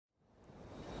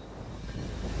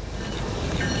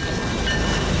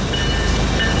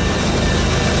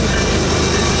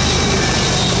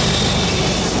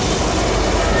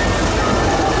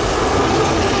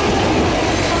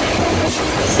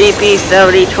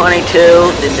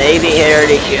CP7022, the Navy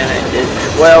Heritage Unit, is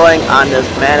drilling on this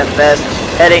manifest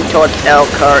heading towards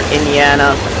Elkhart,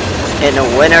 Indiana in the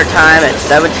winter time at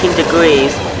 17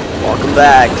 degrees. Welcome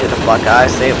back to the Buckeye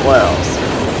St. Wells.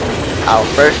 Our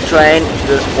first train,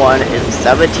 this one is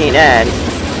 17N,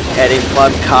 heading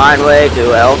from Conway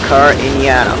to Elkhart,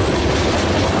 Indiana.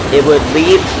 It would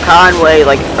leave Conway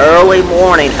like early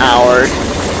morning hours,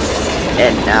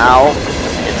 and now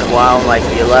it's around like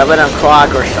 11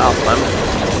 o'clock or something.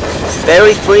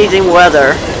 Very freezing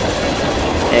weather,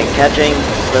 and catching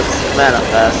this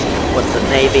manifest with the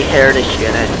Navy Heritage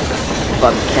Unit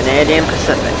from Canadian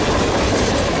Pacific.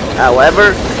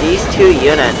 However, these two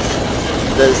units,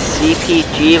 the CP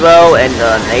Gevo and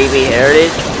the Navy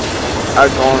Heritage, are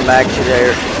going back to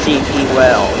their CP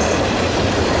Wells.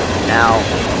 Now,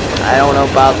 I don't know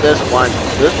about this one.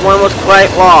 This one was quite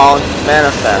long,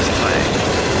 manifest train.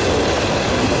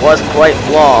 Was quite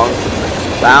long,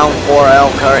 bound for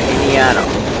Elkhart, Indiana.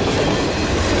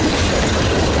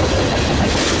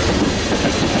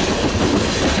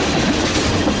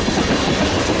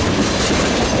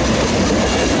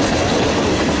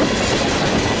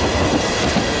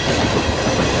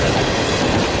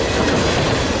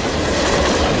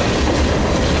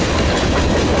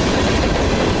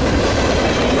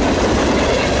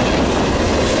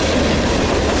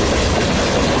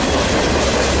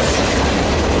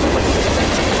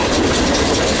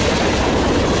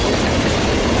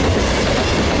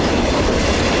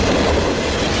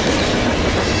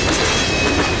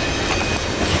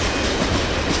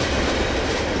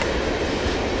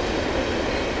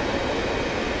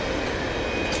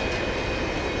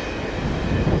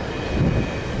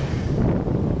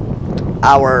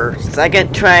 Our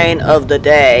second train of the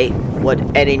day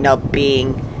would ending up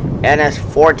being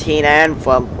NS14N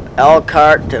from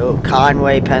Elkhart to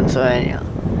Conway, Pennsylvania.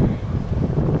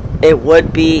 It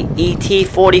would be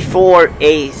ET44AH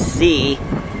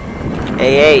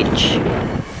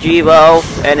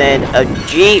Geep and then a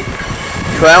Jeep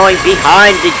trailing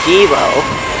behind the Gevo.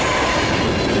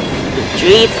 The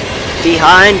Jeep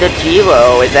behind the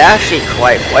Gevo is actually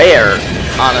quite rare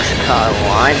on the Chicago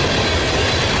line.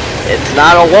 It's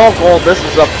not a local, this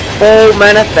is a full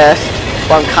manifest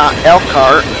from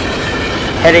Elkhart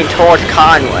heading towards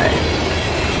Conway.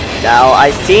 Now,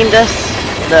 I've seen the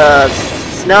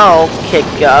snow kick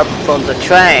up from the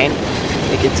train.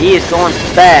 You can see it's going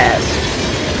fast.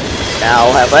 Now,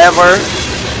 however,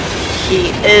 he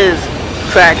is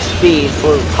track speed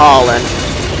through Holland.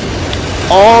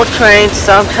 All trains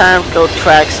sometimes go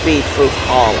track speed through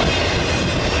Holland.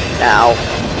 Now,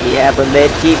 we have a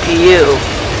mid-DPU.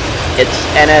 It's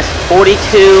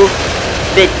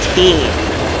NS4215.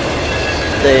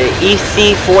 The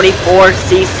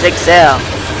EC44C6M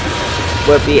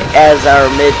would be as our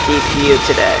mid-DPU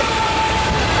today.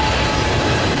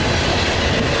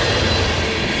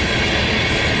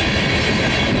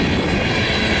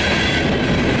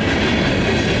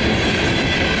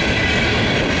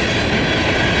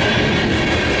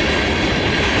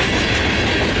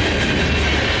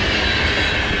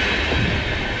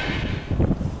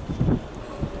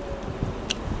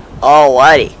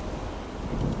 Alrighty.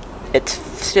 It's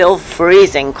still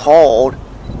freezing cold,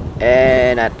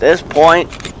 and at this point,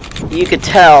 you could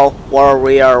tell what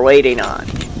we are waiting on.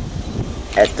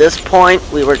 At this point,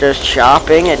 we were just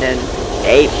shopping and then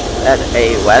ate at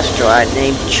a restaurant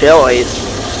named Chili's,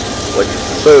 which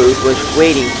food was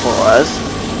waiting for us.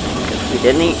 We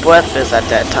didn't eat breakfast at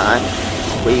that time.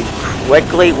 We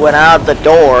quickly went out the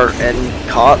door and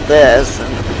caught this,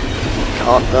 and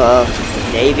caught the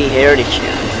Navy Heritage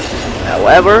Unit.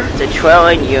 However, the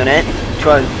trailing unit, the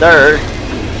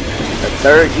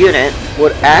third unit,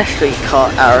 would actually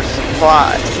cut our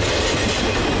supplies.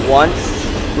 Once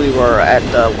we were at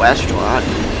the restaurant,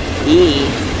 he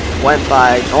went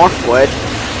by Northwood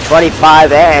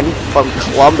 25N from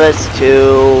Columbus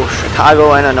to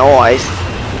Chicago, Illinois.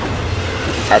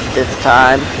 At this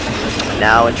time,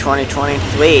 now in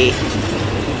 2023,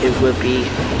 it would be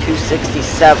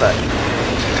 267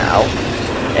 now,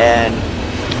 and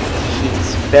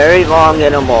he's very long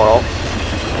intermodal,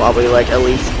 probably like at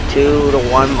least 2 to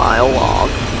 1 mile long,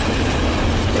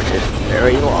 which is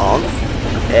very long.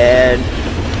 And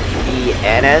the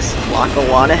NS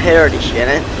Lackawanna Heritage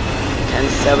Unit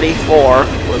 1074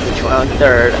 will be trailing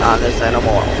third on this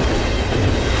intermodal.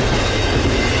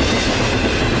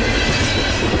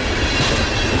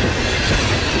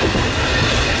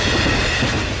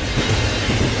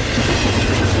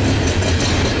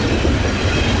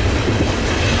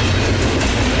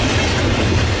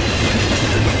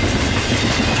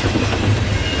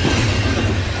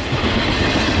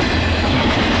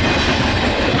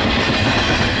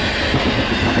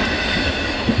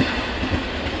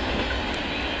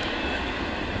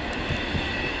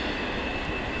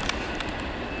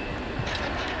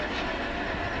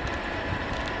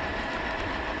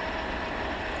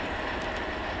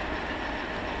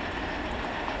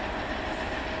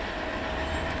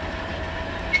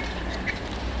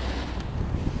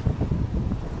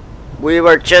 we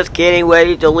were just getting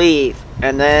ready to leave,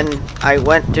 and then I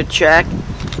went to check.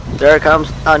 There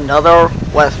comes another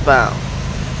westbound.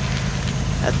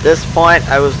 At this point,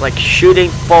 I was like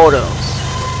shooting photos.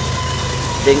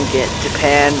 Didn't get to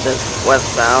pan this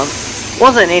westbound.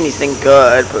 Wasn't anything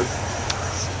good, but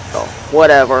so,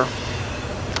 whatever.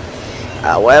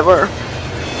 However,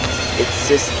 it's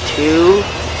just 2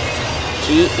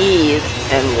 GEs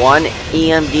and 1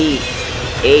 EMD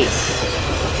Ace.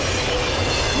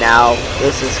 Now,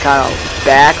 this is kind of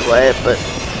backlit, but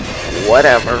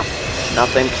whatever. It's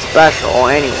nothing special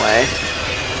anyway.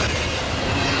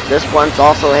 This one's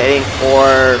also heading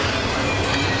for,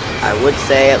 I would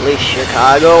say, at least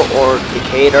Chicago or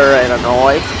Decatur,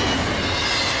 Illinois,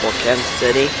 or Kansas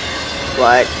City.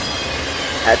 But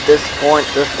at this point,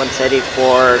 this one's heading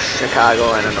for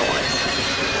Chicago, Illinois.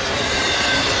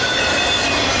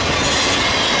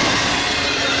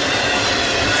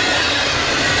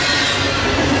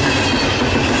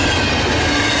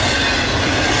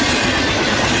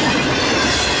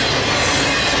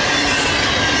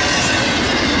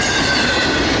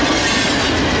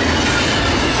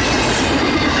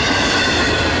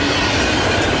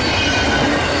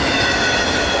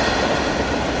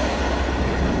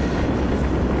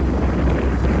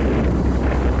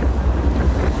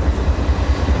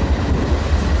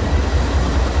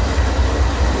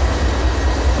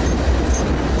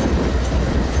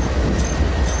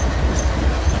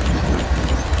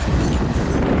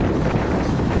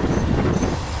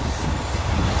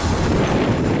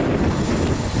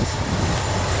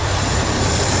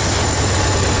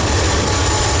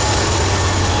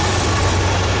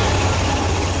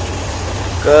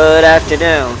 Good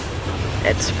afternoon.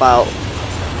 It's about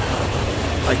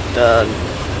like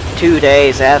 2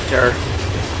 days after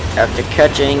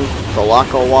catching the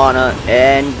Lackawanna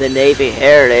and the Navy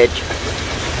Heritage.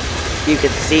 You can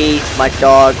see my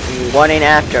dog running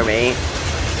after me,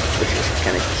 which is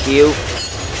kind of cute.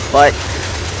 But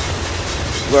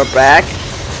we're back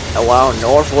around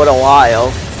Northwood,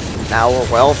 Ohio. Now we're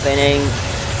Railfanning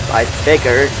by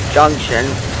Vickers Junction,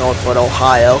 Northwood,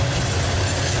 Ohio.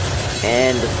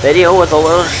 And the video was a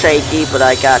little shaky, but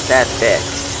I got that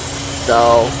fixed.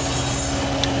 So,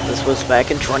 this was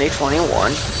back in 2021.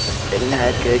 Didn't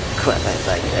have good equipment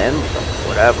back then, but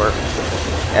whatever.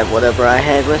 And whatever I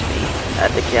had with me. I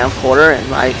had the camcorder and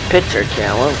my picture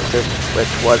camera,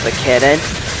 which was a Canon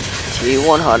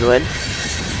T100.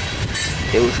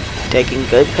 It was taking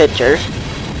good pictures.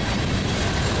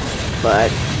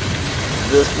 But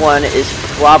this one is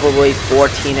probably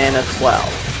 14 and a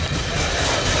 12.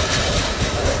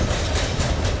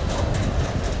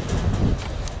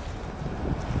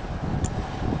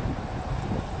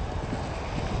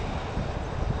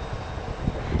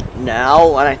 Now,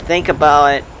 when I think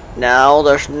about it, now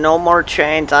there's no more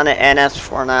trains on the NS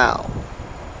for now.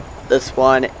 This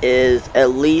one is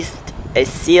at least a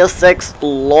CO6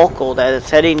 local that is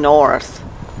heading north.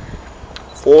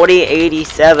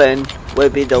 4087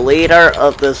 would be the leader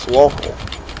of this local.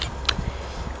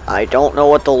 I don't know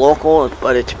what the local is,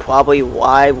 but it's probably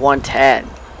Y110.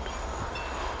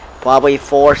 Probably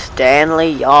for Stanley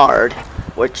Yard,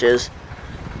 which is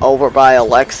over by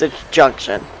Alexis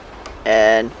Junction.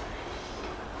 And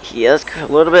he is a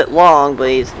little bit long, but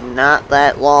he's not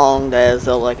that long as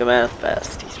like a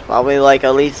manifest. He's probably like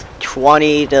at least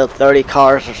 20 to 30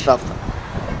 cars or something.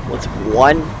 With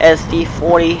one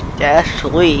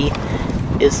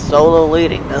SD40-3 is solo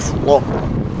leading this local.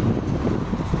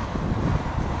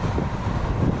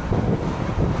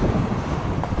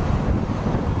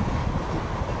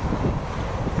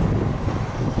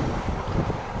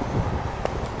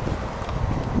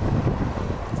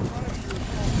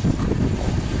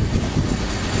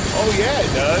 Oh yeah,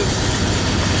 it does.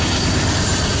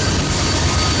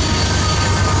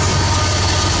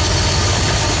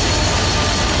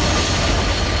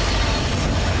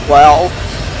 Well,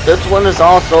 this one is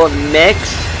also a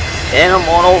mix,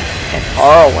 intermodal, and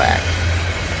Holloway.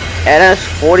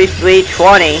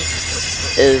 NS4320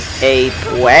 is a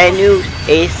brand new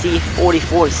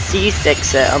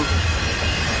AC44C6M.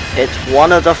 It's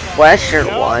one of the fresher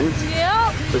ones.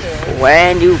 With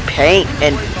brand new paint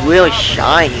and really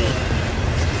shiny.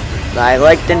 I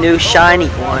like the new shiny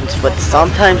ones, but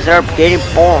sometimes they're getting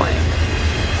boring.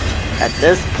 At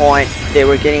this point, they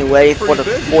were getting ready for the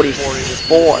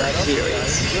 44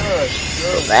 series.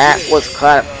 So that was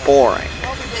kind of boring.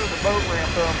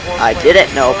 I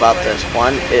didn't know about this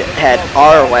one. It had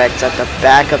RWX at the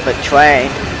back of the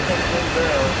train,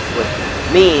 which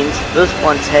means this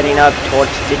one's heading up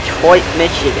towards Detroit,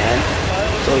 Michigan.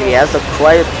 So he has a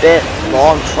quite a bit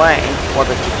long train for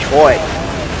the Detroit.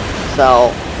 So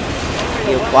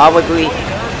he'll probably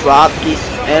drop these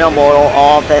intermodal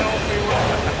off at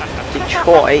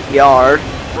Detroit yard.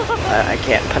 I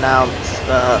can't pronounce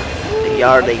the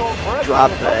yard they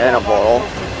drop the intermodal.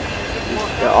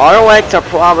 The auto legs are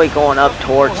probably going up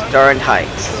towards Stern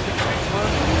Heights.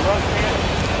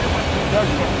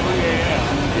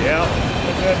 Yeah.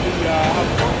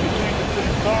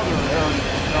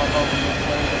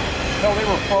 Hell, they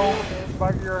were foaming in the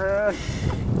back of your head.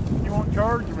 You won't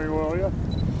charge me, will you?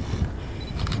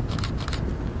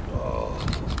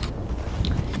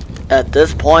 At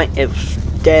this point, it's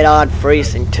dead on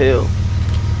freezing too.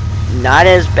 Not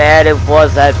as bad as it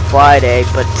was that Friday,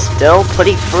 but still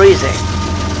pretty freezing.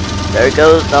 There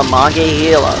goes the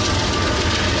Monongahela.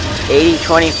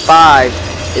 8025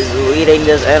 is leading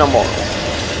this intermodal.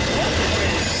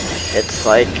 It's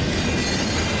like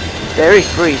very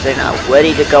freezing. I'm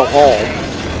ready to go home,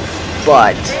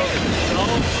 but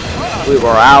we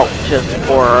were out just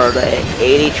for the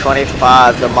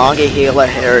 8025, the Monongahela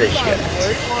Heritage Unit.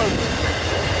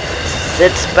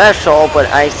 It's special, but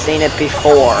I've seen it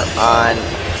before on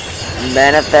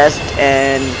Manifest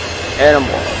and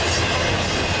Intermodal.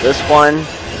 This one,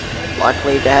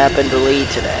 luckily to happen to lead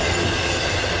today.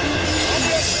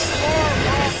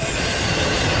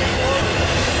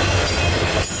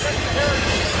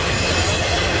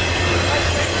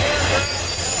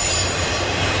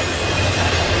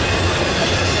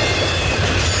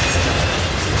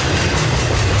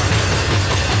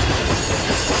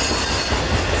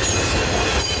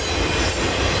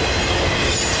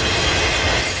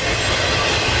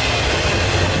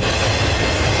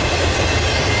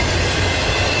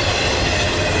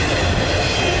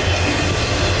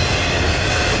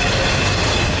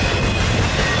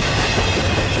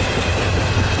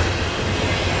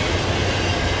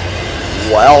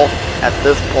 Well, at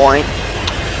this point,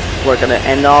 we're going to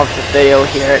end off the video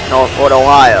here at Norfolk,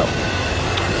 Ohio.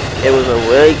 It was a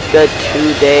really good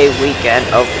 2-day weekend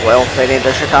of Railfanning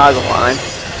the Chicago line,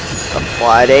 the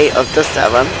Friday of the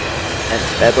 7th and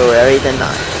February the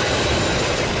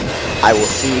 9th. I will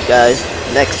see you guys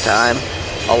next time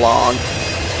along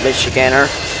Michiganer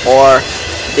or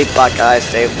the Buckeye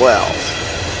State Wells.